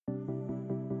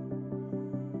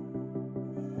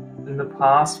in the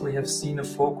past, we have seen a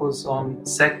focus on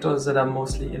sectors that are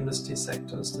mostly industry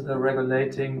sectors, that are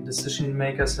regulating decision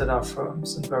makers that are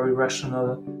firms and very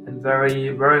rational and very,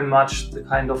 very much the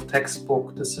kind of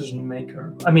textbook decision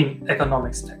maker. I mean,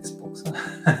 economics textbooks.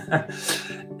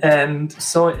 And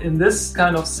so in this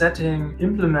kind of setting,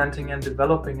 implementing and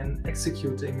developing and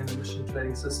executing an emission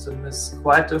trading system is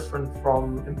quite different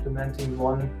from implementing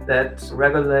one that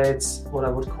regulates what I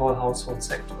would call household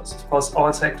sectors. Of course,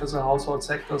 all sectors are household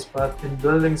sectors, but in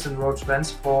buildings and road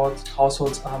transport,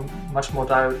 households are much more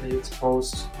directly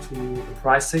exposed to the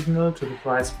price signal, to the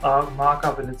price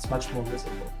markup, and it's much more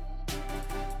visible.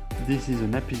 This is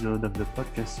an episode of the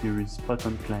podcast series Spot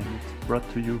on Climate, brought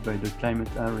to you by the climate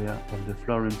area of the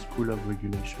Florence School of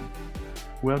Regulation.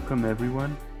 Welcome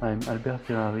everyone, I'm Albert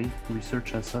Ferrari,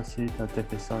 Research Associate at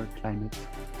FSR Climate.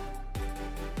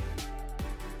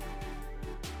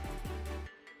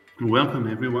 Welcome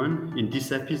everyone. In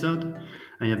this episode,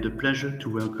 I have the pleasure to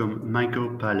welcome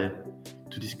Michael Palais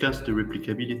to discuss the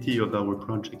replicability of our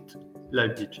project,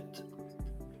 LiveDigit.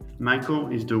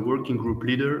 Michael is the working group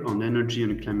leader on energy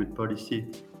and climate policy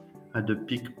at the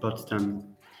PIC Potsdam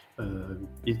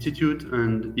Institute,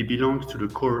 and he belongs to the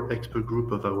core expert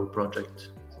group of our project.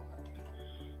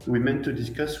 We meant to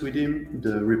discuss with him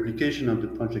the replication of the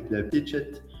project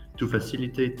LiveDigit to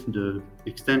facilitate the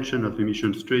extension of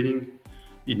emissions trading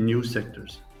in new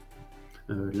sectors.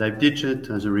 LiveDigit,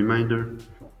 as a reminder,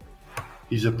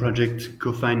 is a project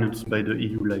co-financed by the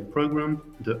EU LIFE program.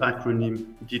 The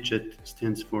acronym DIGIT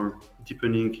stands for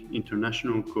Deepening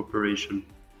International Cooperation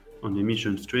on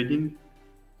Emissions Trading,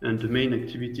 and the main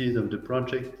activities of the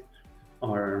project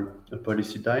are a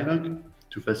policy dialogue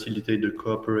to facilitate the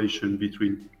cooperation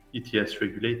between ETS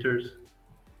regulators,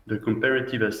 the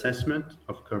comparative assessment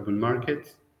of carbon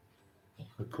markets,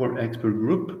 a core expert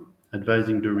group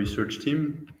advising the research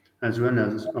team, as well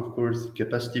as, of course,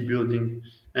 capacity building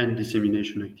and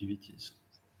dissemination activities.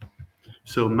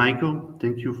 So, Michael,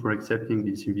 thank you for accepting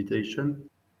this invitation.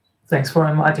 Thanks for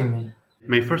inviting me.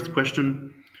 My first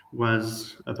question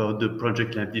was about the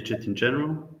project LiveDigit in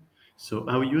general. So,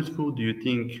 how useful do you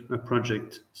think a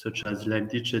project such as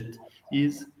LiveDigit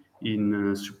is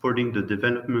in supporting the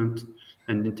development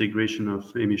and integration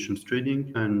of emissions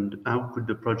trading, and how could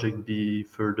the project be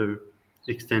further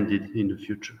extended in the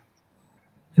future?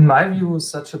 In my view,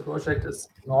 such a project is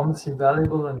enormously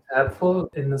valuable and helpful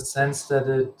in the sense that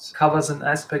it covers an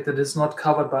aspect that is not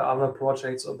covered by other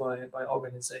projects or by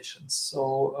organizations.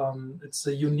 So it's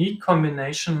a unique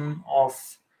combination of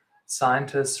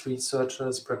scientists,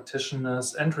 researchers,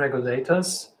 practitioners, and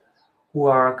regulators who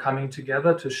are coming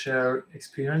together to share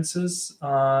experiences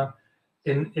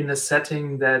in a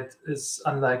setting that is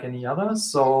unlike any other.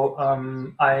 So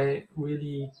I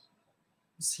really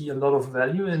see a lot of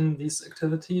value in these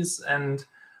activities, and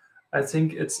I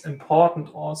think it's important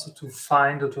also to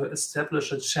find or to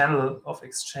establish a channel of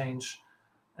exchange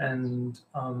and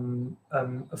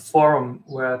a forum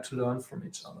where to learn from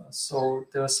each other. So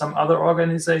there are some other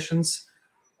organizations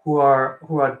who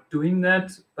are doing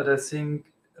that, but I think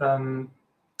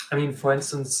for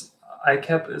instance,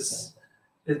 ICAP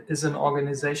is an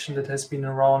organization that has been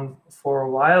around for a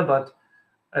while, but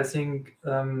I think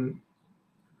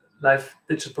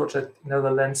LiveDigit project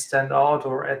Netherlands stand out,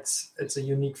 or it's a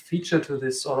unique feature to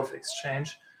this sort of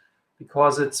exchange,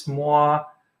 because it's more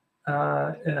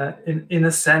in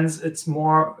a sense it's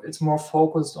more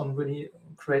focused on really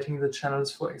creating the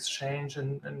channels for exchange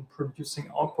and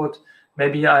producing output.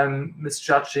 Maybe I'm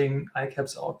misjudging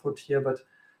ICAP's output here, but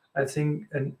I think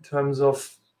in terms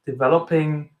of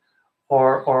developing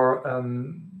or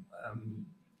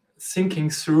thinking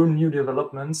through new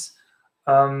developments,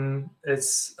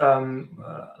 it's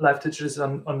LiveDigit is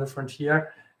on the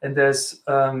frontier, and there's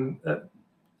and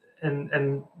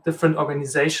different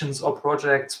organizations or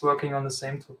projects working on the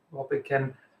same topic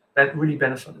can really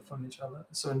benefit from each other.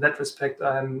 So in that respect,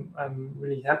 I'm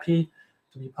really happy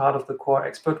to be part of the core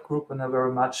expert group, and I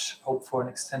very much hope for an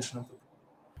extension of the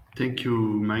program. Thank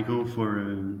you, Michael, for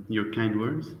your kind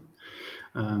words.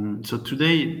 So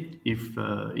today, if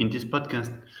in this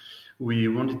podcast, we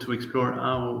wanted to explore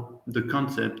how the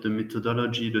concept, the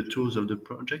methodology, the tools of the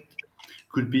project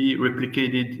could be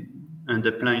replicated and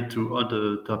applied to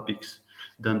other topics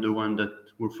than the one that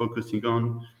we're focusing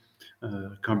on,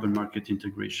 carbon market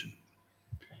integration.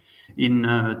 In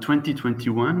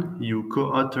 2021, you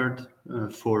co-authored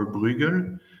for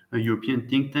Bruegel, a European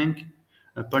think tank,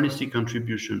 a policy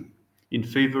contribution in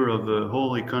favor of a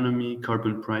whole economy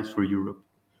carbon price for Europe.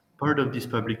 Part of this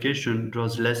publication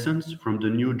draws lessons from the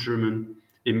new German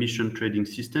emission trading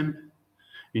system,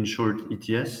 in short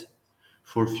ETS,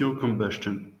 for fuel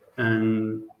combustion,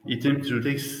 and It aims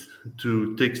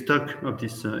to take stock of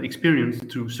this experience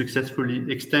to successfully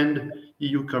extend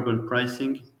EU carbon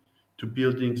pricing to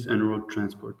buildings and road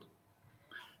transport.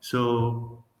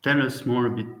 So tell us more a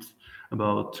bit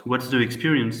about what's the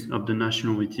experience of the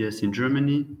national ETS in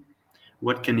Germany.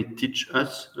 What can it teach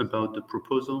us about the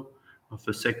proposal of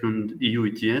a second EU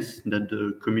ETS that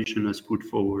the Commission has put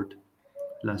forward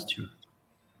last year?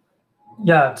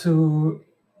 Yeah, to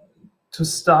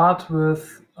start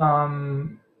with,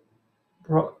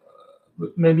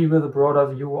 maybe with a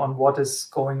broader view on what is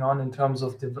going on in terms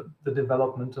of the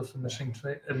development of emission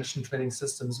trading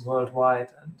systems worldwide.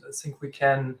 And I think we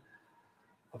can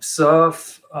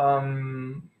observe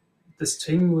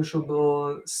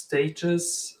distinguishable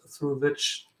stages through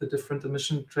which the different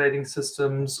emission trading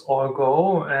systems all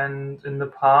go. And in the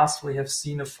past, we have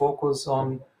seen a focus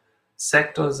on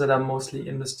sectors that are mostly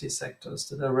industry sectors,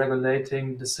 that are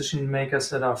regulating decision makers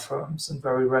that are firms and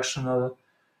very rational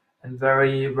and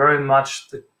very, very much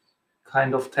the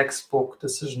kind of textbook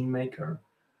decision maker.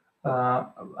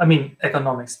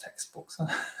 Economics textbooks.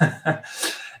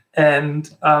 And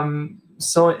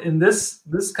so in this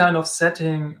kind of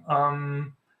setting,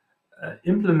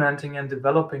 implementing and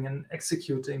developing and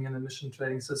executing an emission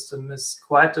trading system is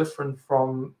quite different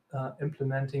from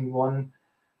implementing one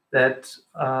that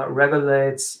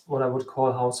regulates what I would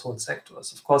call household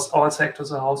sectors. Of course, all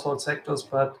sectors are household sectors,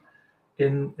 but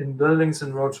in buildings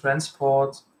and road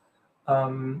transport,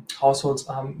 households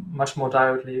are much more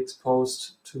directly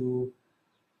exposed to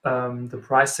the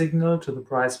price signal, to the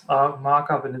price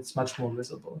markup, and it's much more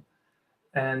visible.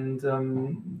 And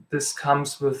this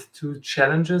comes with two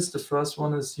challenges. The first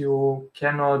one is you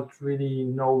cannot really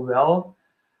know well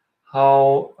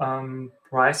how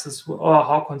prices or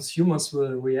how consumers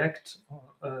will react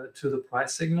to the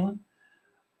price signal.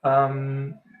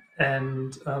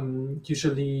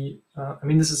 Usually,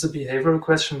 this is a behavioral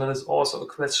question, but it's also a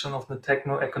question of the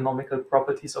techno-economical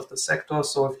properties of the sector.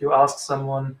 So if you ask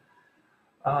someone,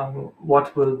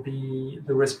 what will be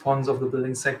the response of the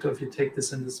building sector if you take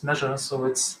this in this measure? So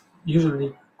it's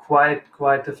usually quite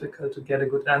difficult to get a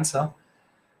good answer,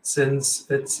 since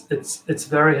it's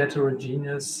very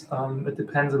heterogeneous. It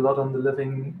depends a lot on the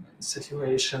living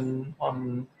situation,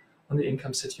 on the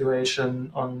income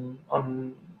situation,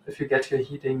 on if you get your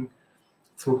heating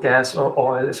through gas or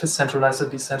oil, if it's centralized or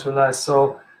decentralized.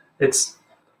 So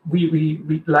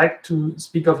we like to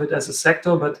speak of it as a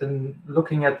sector, but in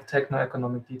looking at the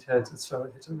techno-economic details, it's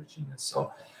very heterogeneous.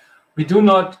 So we do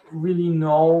not really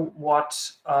know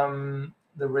what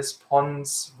the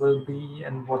response will be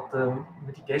and what the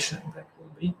mitigation impact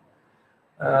will be.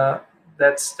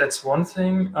 That's one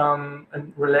thing.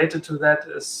 And related to that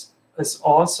is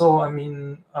also,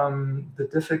 the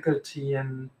difficulty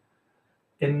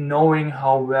in knowing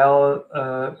how well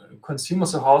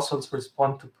consumers or households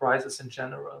respond to prices in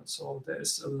general. So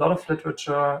there's a lot of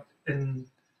literature in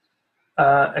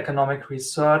economic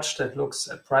research that looks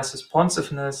at price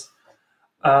responsiveness.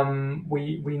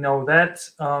 We know that.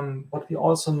 What we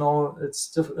also know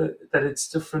that it's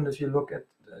different if you look at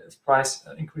if price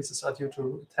increases are due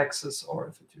to taxes or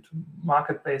if it's due to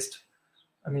market-based,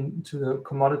 to the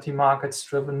commodity markets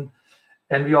driven.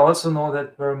 And we also know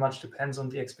that very much depends on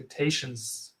the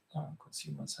expectations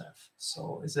consumers have.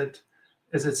 So is it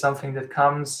something that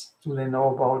comes? Do they know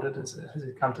about it? Has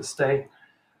it come to stay?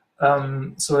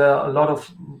 So there are a lot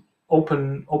of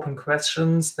open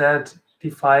questions that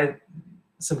defy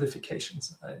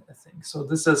simplifications, I think. So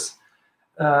this is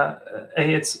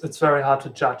it's very hard to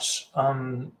judge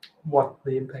what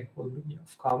the impact will be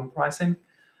of carbon pricing.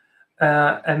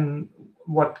 And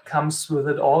what comes with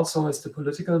it also is the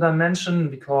political dimension,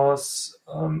 because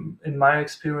in my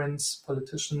experience,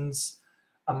 politicians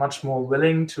are much more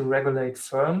willing to regulate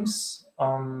firms,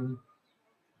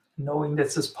 knowing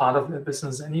this is part of their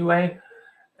business anyway,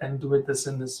 and do it this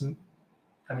in this.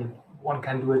 One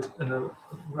can do it in a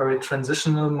very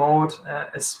transitional mode,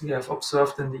 as we have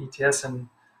observed in the ETS in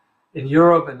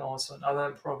Europe and also in other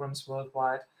programs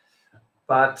worldwide.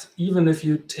 But even if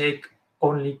you take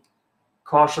only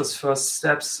cautious first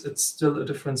steps, it's still a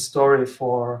different story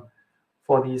for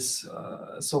these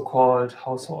so-called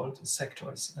household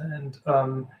sectors. And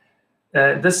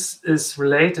this is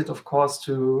related, of course,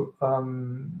 to,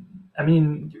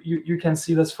 you can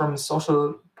see this from a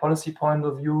social policy point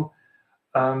of view,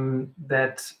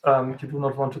 that you do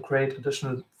not want to create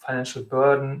additional financial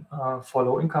burden for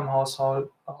low-income households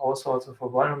or for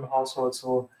vulnerable households.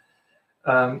 So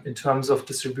in terms of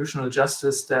distributional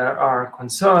justice, there are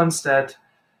concerns that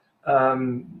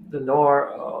the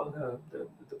lower,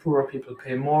 the poorer people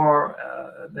pay more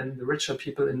than the richer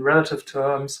people in relative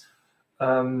terms,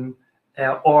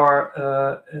 or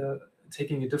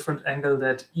taking a different angle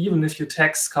that even if you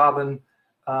tax carbon,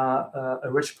 a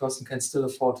rich person can still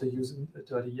afford to use a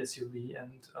dirty SUV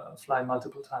and fly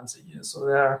multiple times a year. So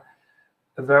there are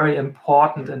very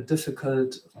important and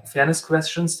difficult fairness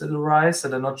questions that arise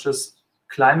that are not just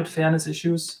climate fairness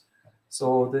issues.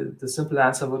 So the simple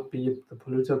answer would be the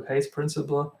polluter pays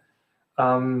principle.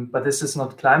 But this is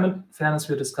not climate fairness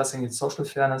we're discussing, it's social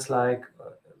fairness, like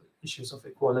issues of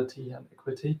equality and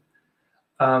equity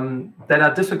that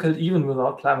are difficult even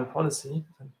without climate policy,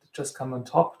 and just come on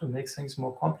top to make things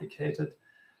more complicated.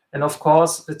 And of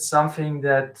course, it's something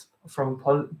that from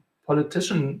a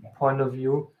politician point of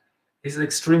view is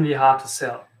extremely hard to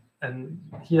sell. And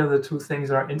here the two things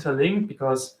are interlinked,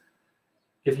 because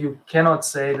if you cannot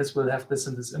say this will have this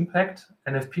and this impact,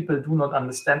 and if people do not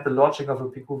understand the logic of a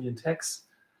Pigouvian tax,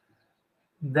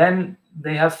 then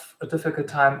they have a difficult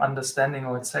time understanding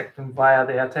or accepting why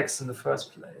they are taxed in the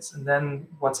first place. And then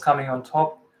what's coming on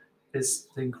top is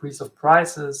the increase of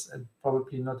prices and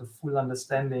probably not a full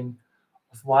understanding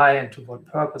of why and to what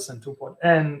purpose and to what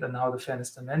end and how the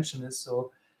fairness dimension is.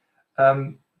 So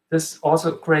this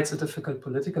also creates a difficult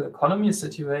political economy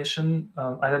situation.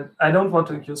 I don't want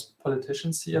to accuse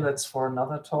politicians here, that's for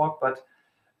another talk, but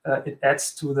it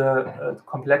adds to the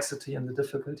complexity and the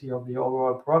difficulty of the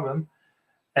overall problem.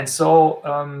 And so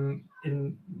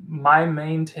in my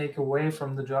main takeaway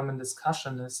from the German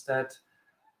discussion is that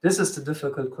this is the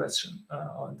difficult question.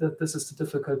 This is the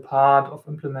difficult part of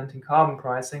implementing carbon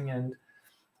pricing, and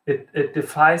it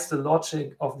defies the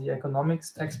logic of the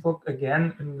economics textbook,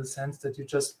 again, in the sense that you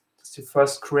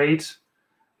first create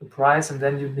the price and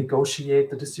then you negotiate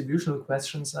the distributional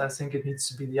questions. I think it needs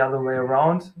to be the other way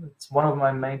around. It's one of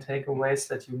my main takeaways,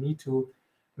 that you need to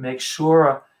make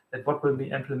sure that what will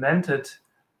be implemented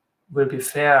will be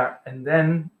fair. And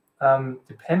then,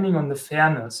 depending on the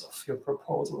fairness of your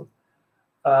proposal,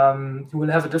 you will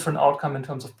have a different outcome in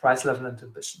terms of price level and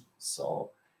ambition.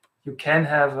 So you can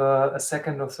have a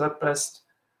second or third best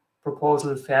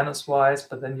proposal fairness-wise,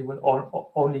 but then you will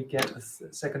only get a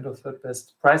second or third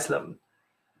best price level.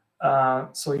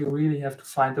 So you really have to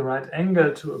find the right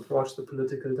angle to approach the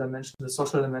political dimension, the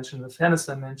social dimension, the fairness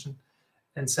dimension,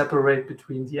 and separate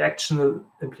between the actional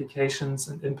implications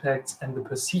and impacts and the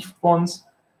perceived ones.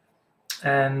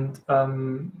 And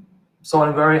so on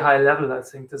a very high level, I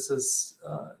think this is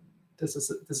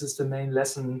the main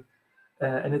lesson,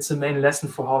 and it's the main lesson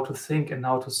for how to think and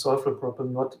how to solve a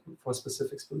problem, not for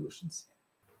specific solutions.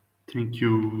 Thank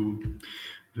you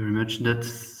very much.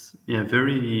 That's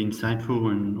very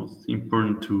insightful and also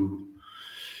important to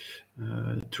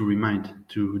remind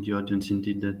to the audience,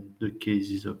 indeed, that the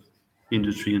cases of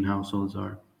industry and households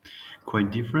are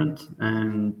quite different.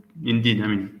 And indeed, I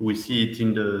mean, we see it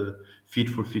in the Fit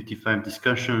for 55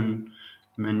 discussion.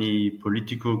 Many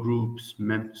political groups,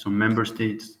 some member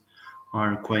states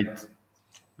are quite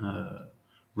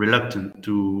reluctant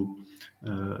to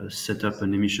set up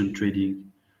an emission trading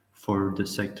for the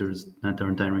sectors that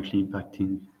are directly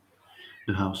impacting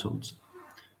the households.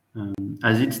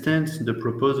 As it stands, the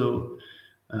proposal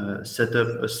set up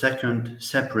a second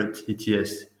separate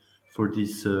ETS for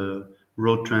this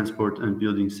road transport and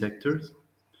building sectors.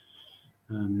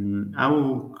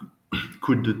 How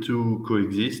could the two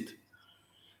coexist?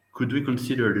 Could we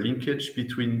consider linkage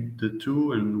between the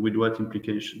two, and with what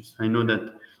implications? I know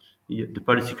that the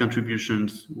policy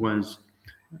contributions was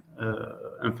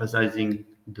emphasizing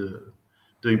the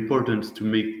importance to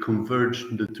make converge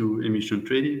the two emission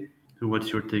trading. So what's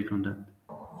your take on that?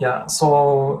 Yeah,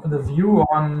 so the view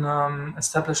on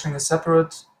establishing a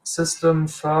separate system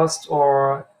first,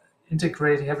 or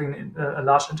having a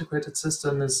large integrated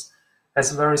system,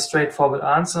 has very straightforward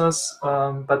answers,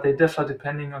 but they differ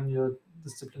depending on your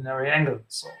disciplinary angle.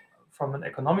 So from an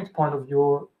economic point of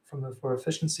view, for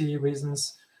efficiency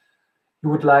reasons, you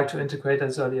would like to integrate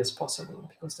as early as possible,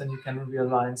 because then you can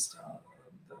realize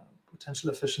the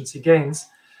potential efficiency gains.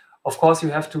 Of course, you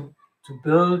have to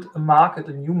build a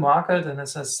new market. And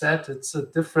as I said, it's a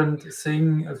different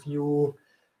thing if you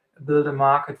build a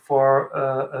market for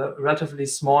a relatively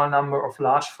small number of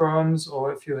large firms,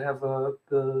 or if you have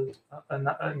build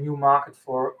a new market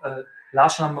for a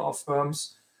large number of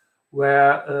firms,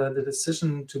 where the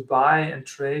decision to buy and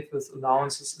trade with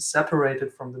allowances is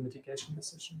separated from the mitigation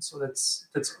decision. So that's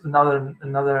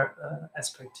another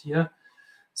aspect here.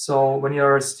 So when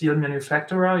you're a steel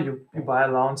manufacturer, you buy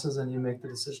allowances and you make the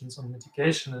decisions on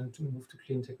mitigation and to move to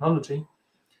clean technology.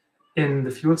 In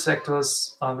the fuel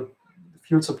sectors, the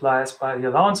fuel suppliers buy the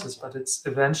allowances, but it's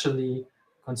eventually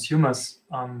consumers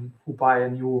who buy a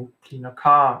new cleaner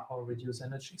car or reduce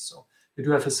energy. So you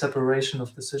do have a separation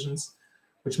of decisions,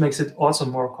 which makes it also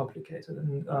more complicated.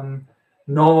 And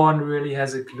no one really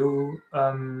has a clue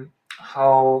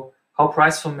how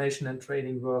price formation and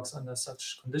trading works under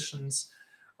such conditions.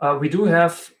 We do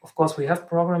have, of course, we have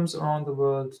programs around the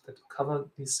world that cover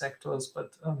these sectors,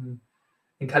 but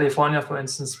in California, for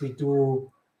instance, we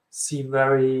do see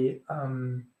very,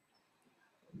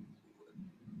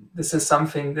 this is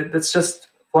something that's just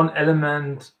one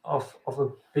element of a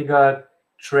bigger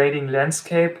trading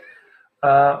landscape,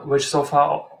 which so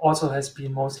far also has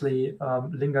been mostly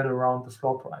lingered around the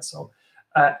floor price. So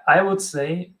I would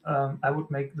say, I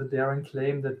would make the daring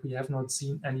claim that we have not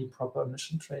seen any proper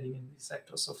emission trading in these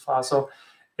sectors so far. So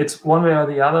it's one way or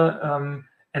the other.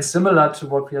 And similar to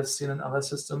what we have seen in other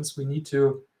systems, we need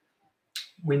to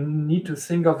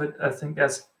think of it, I think,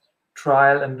 as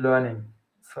trial and learning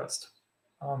first.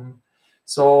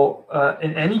 So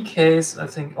in any case, I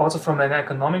think also from an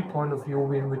economic point of view,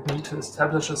 we would need to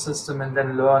establish a system and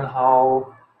then learn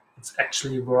how it's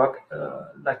actually work,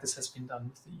 like this has been done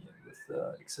with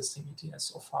the existing ETS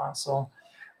so far. So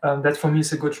that for me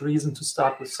is a good reason to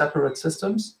start with separate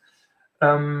systems.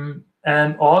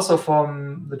 And also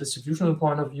from the distributional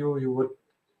point of view, you would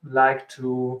like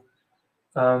to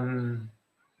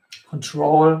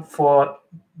control, for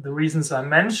the reasons I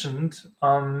mentioned,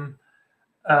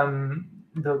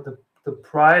 the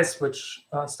price, which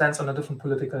stands under different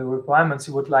political requirements.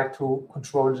 You would like to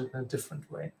control it in a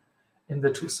different way in the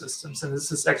two systems. And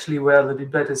this is actually where the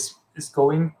debate is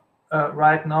going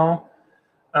right now.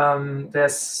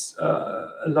 There's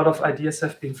a lot of ideas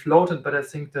have been floated, but I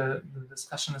think the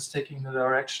discussion is taking the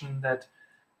direction that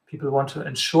people want to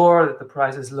ensure that the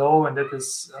price is low and that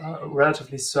is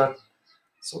relatively certain,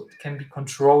 so it can be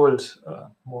controlled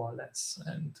more or less.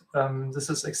 And this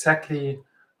is exactly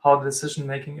how the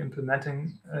decision-making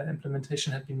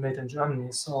implementation had been made in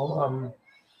Germany. So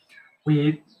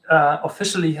we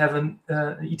officially have an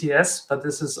ETS, but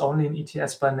this is only an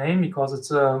ETS by name because it's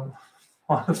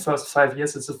for the first 5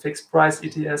 years, it's a fixed price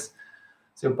ETS.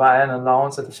 So you buy an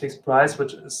allowance at a fixed price,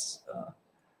 which is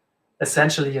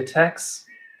essentially a tax.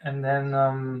 And then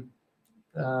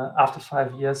after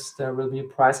 5 years, there will be a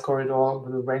price corridor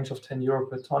with a range of 10 euro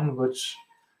per ton, which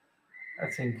I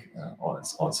think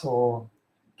also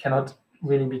cannot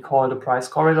really be called a price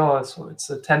corridor. So it's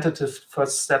a tentative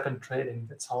first step in trading.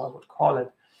 That's how I would call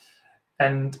it.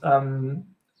 And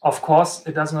of course,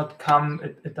 it does not come.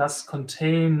 It does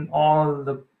contain all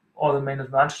the main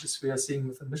advantages we are seeing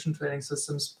with emission trading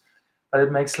systems, but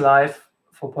it makes life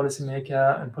for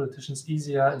policymaker and politicians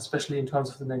easier, especially in terms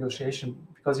of the negotiation,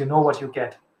 because you know what you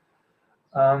get.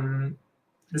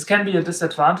 This can be a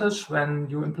disadvantage when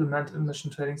you implement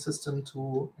emission trading system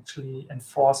to actually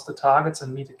enforce the targets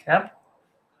and meet a cap.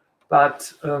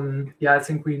 But I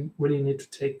think we really need to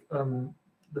take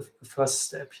the first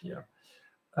step here.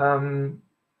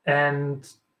 And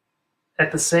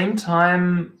at the same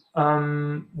time,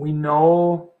 we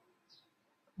know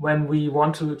when we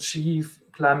want to achieve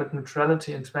climate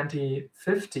neutrality in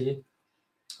 2050,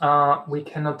 we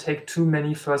cannot take too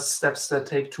many first steps that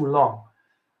take too long.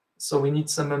 So we need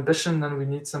some ambition and we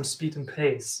need some speed and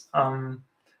pace.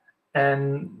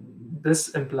 And this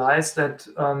implies that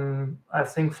I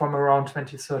think from around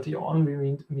 2030 on,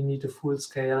 we need a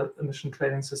full-scale emission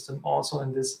trading system also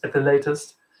in this, at the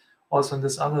latest, also in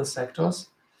these other sectors.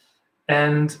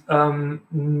 And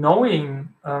knowing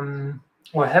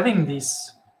or having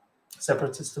these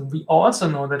separate systems, we also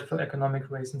know that for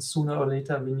economic reasons, sooner or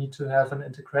later, we need to have an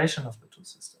integration of the two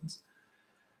systems.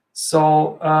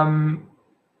 So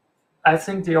I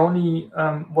think the only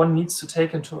one needs to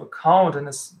take into account, and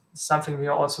it's something we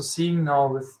are also seeing now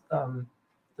with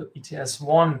the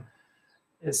ETS1,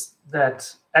 is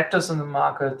that actors in the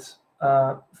market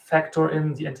factor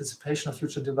in the anticipation of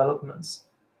future developments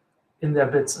in their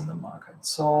bids in the market.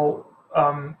 So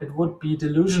it would be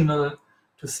delusional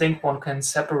to think one can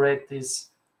separate these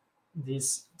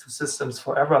two systems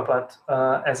forever. But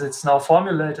as it's now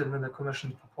formulated in the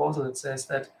Commission proposal, it says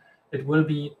that it will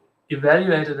be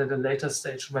evaluated at a later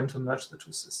stage when to merge the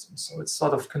two systems. So it's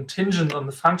sort of contingent on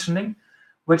the functioning,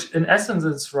 which in essence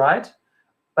is right,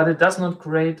 but it does not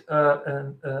create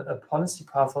a policy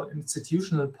path or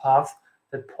institutional path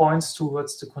that points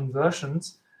towards the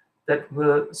conversions that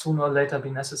will sooner or later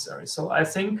be necessary. So I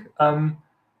think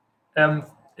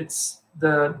it's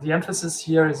the emphasis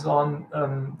here is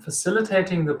on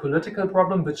facilitating the political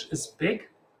problem, which is big,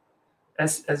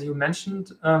 as you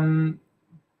mentioned,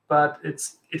 but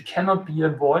it cannot be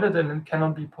avoided and it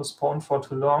cannot be postponed for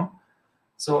too long.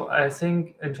 So I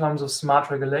think in terms of smart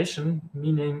regulation,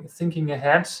 meaning thinking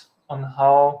ahead on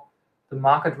how the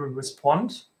market will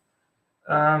respond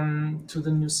to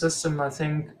the new system, I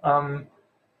think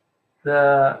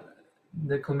the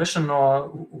the commissioner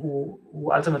who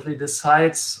ultimately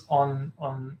decides on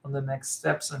the next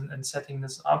steps and setting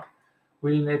this up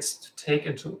really needs to take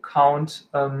into account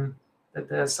that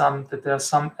there are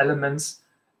some elements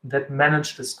that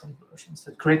manage these conversions,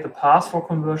 that create the path for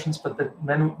conversions, but that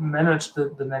manage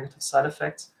the negative side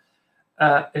effects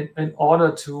in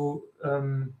order to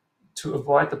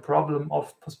avoid the problem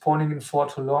of postponing it for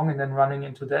too long and then running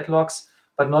into deadlocks,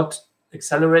 but not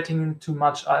accelerating too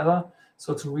much either.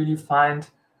 So to really find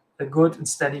a good and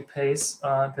steady pace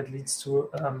that leads to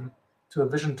a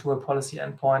vision, to a policy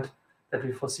endpoint that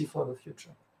we foresee for the future.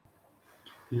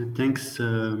 Yeah, thanks,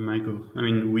 Michael. I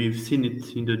mean, we've seen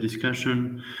it in the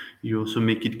discussion. You also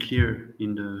make it clear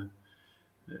in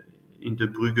the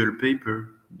Bruegel paper.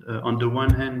 On the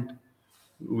one hand,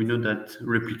 we know that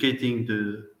replicating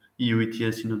the EU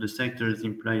ETS in other sectors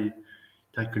imply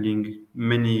tackling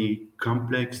many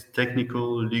complex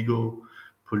technical, legal,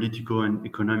 political, and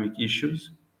economic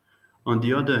issues. On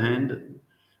the other hand,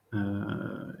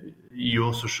 you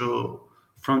also show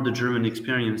from the German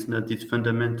experience that it's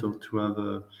fundamental to have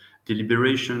a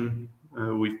deliberation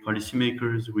with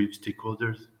policymakers, with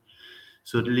stakeholders.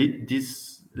 So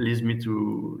this leads me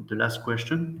to the last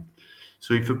question.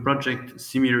 So if a project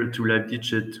similar to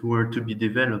LiveDigit were to be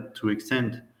developed to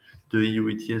extend the EU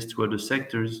ETS to other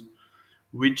sectors,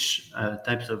 which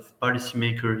types of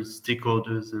policymakers,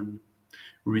 stakeholders, and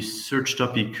research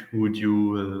topic would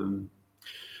you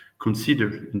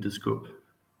consider in the scope?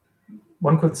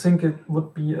 One could think it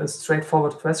would be a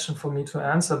straightforward question for me to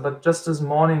answer, but just this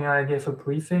morning I gave a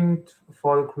briefing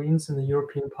for the Greens in the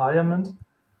European Parliament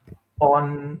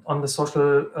on the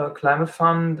social climate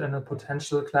fund and a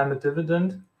potential climate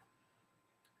dividend.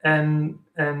 And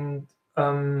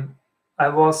I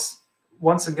was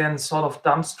once again sort of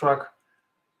dumbstruck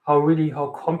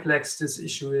how complex this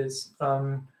issue is.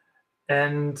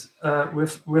 And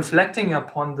with reflecting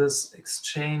upon this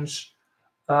exchange,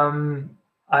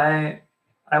 I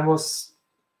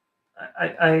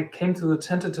came to the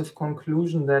tentative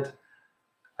conclusion that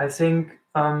I think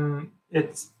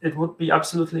it would be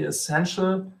absolutely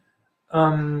essential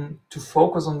to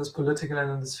focus on this political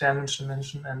and this fairness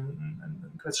dimension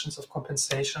and questions of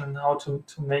compensation and how to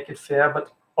make it fair,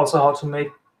 but also how to make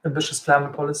ambitious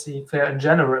climate policy fair in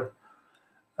general.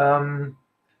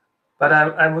 But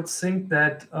I would think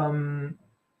that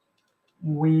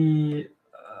we,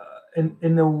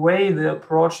 in a way, the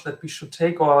approach that we should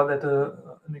take, or that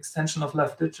an extension of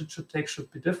LiveDigit should take,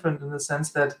 should be different in the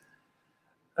sense that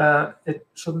it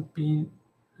shouldn't be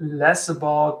less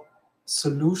about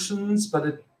solutions, but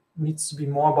it needs to be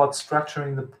more about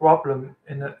structuring the problem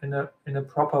in a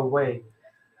proper way.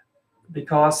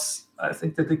 Because I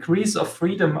think the degrees of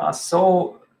freedom are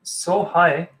so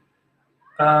high,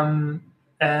 and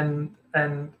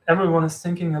everyone is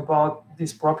thinking about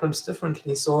these problems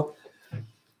differently. So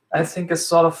I think a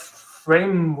sort of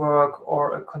framework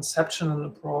or a conceptual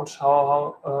approach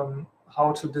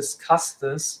how to discuss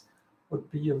this would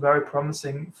be a very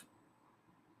promising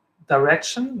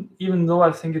direction, even though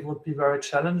I think it would be very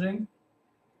challenging.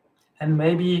 And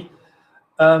maybe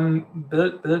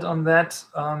build on that,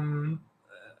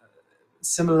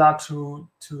 similar to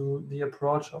the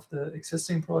approach of the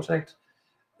existing project,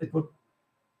 it would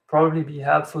probably be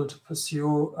helpful to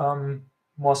pursue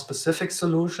more specific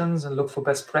solutions and look for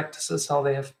best practices, how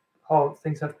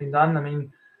things have been done. I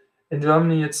mean, in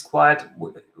Germany,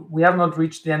 we have not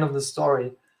reached the end of the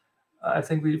story. I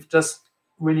think we've just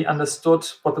really understood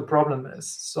what the problem is.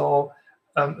 So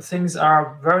things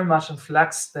are very much in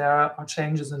flux. There are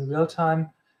changes in real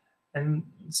time. And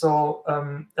so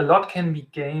a lot can be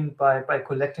gained by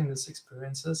collecting these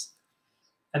experiences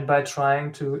and by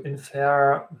trying to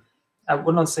infer, I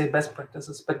would not say best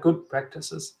practices, but good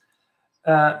practices.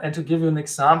 And to give you an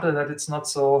example that it's not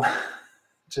so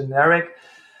generic,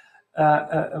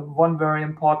 one very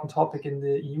important topic in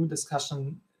the EU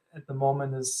discussion at the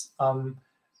moment is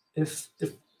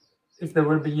if there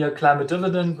will be a climate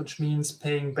dividend, which means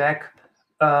paying back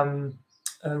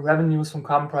revenues from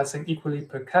carbon pricing equally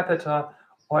per capita,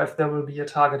 or if there will be a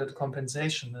targeted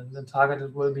compensation, and the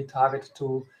targeted will be targeted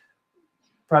to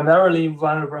primarily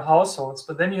vulnerable households.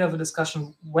 But then you have a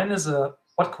discussion: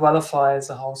 what qualifies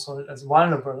a household as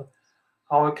vulnerable?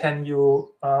 How can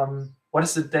you? What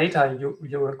is the data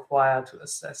you require to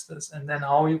assess this? And then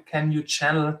how can you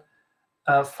channel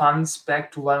funds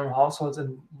back to vulnerable households,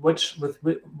 and with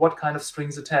what kind of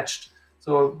strings attached?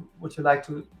 So would you like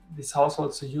these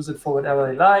households to use it for whatever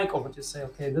they like, or would you say,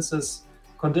 okay, this is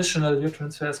conditional, your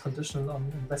transfer is conditional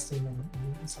on investing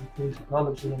in some green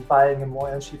technology and buying a more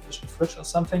energy efficient fridge or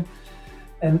something?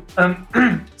 And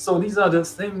so these are the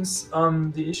things,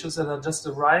 the issues that are just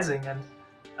arising. And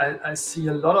I see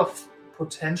a lot of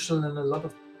potential and a lot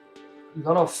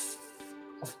of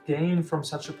gain from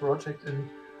such a project in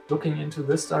looking into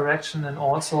this direction and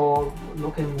also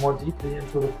looking more deeply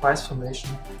into the price formation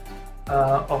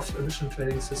of emission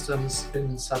trading systems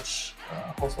in such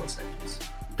household sectors.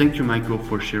 Thank you, Michael,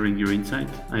 for sharing your insight.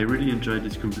 I really enjoyed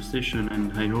this conversation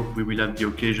and I hope we will have the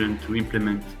occasion to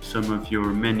implement some of your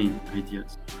many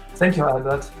ideas. Thank you,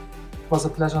 Albert. It was a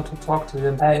pleasure to talk to you.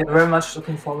 And I'm very much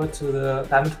looking forward to the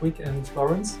Climate Week in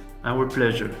Florence. Our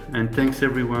pleasure, and thanks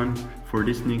everyone for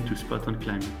listening to Spot on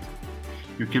Climate.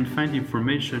 You can find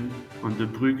information on the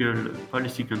Bruegel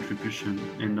policy contribution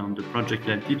and on the project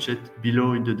LiveDigit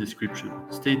below in the description.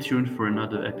 Stay tuned for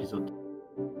another episode.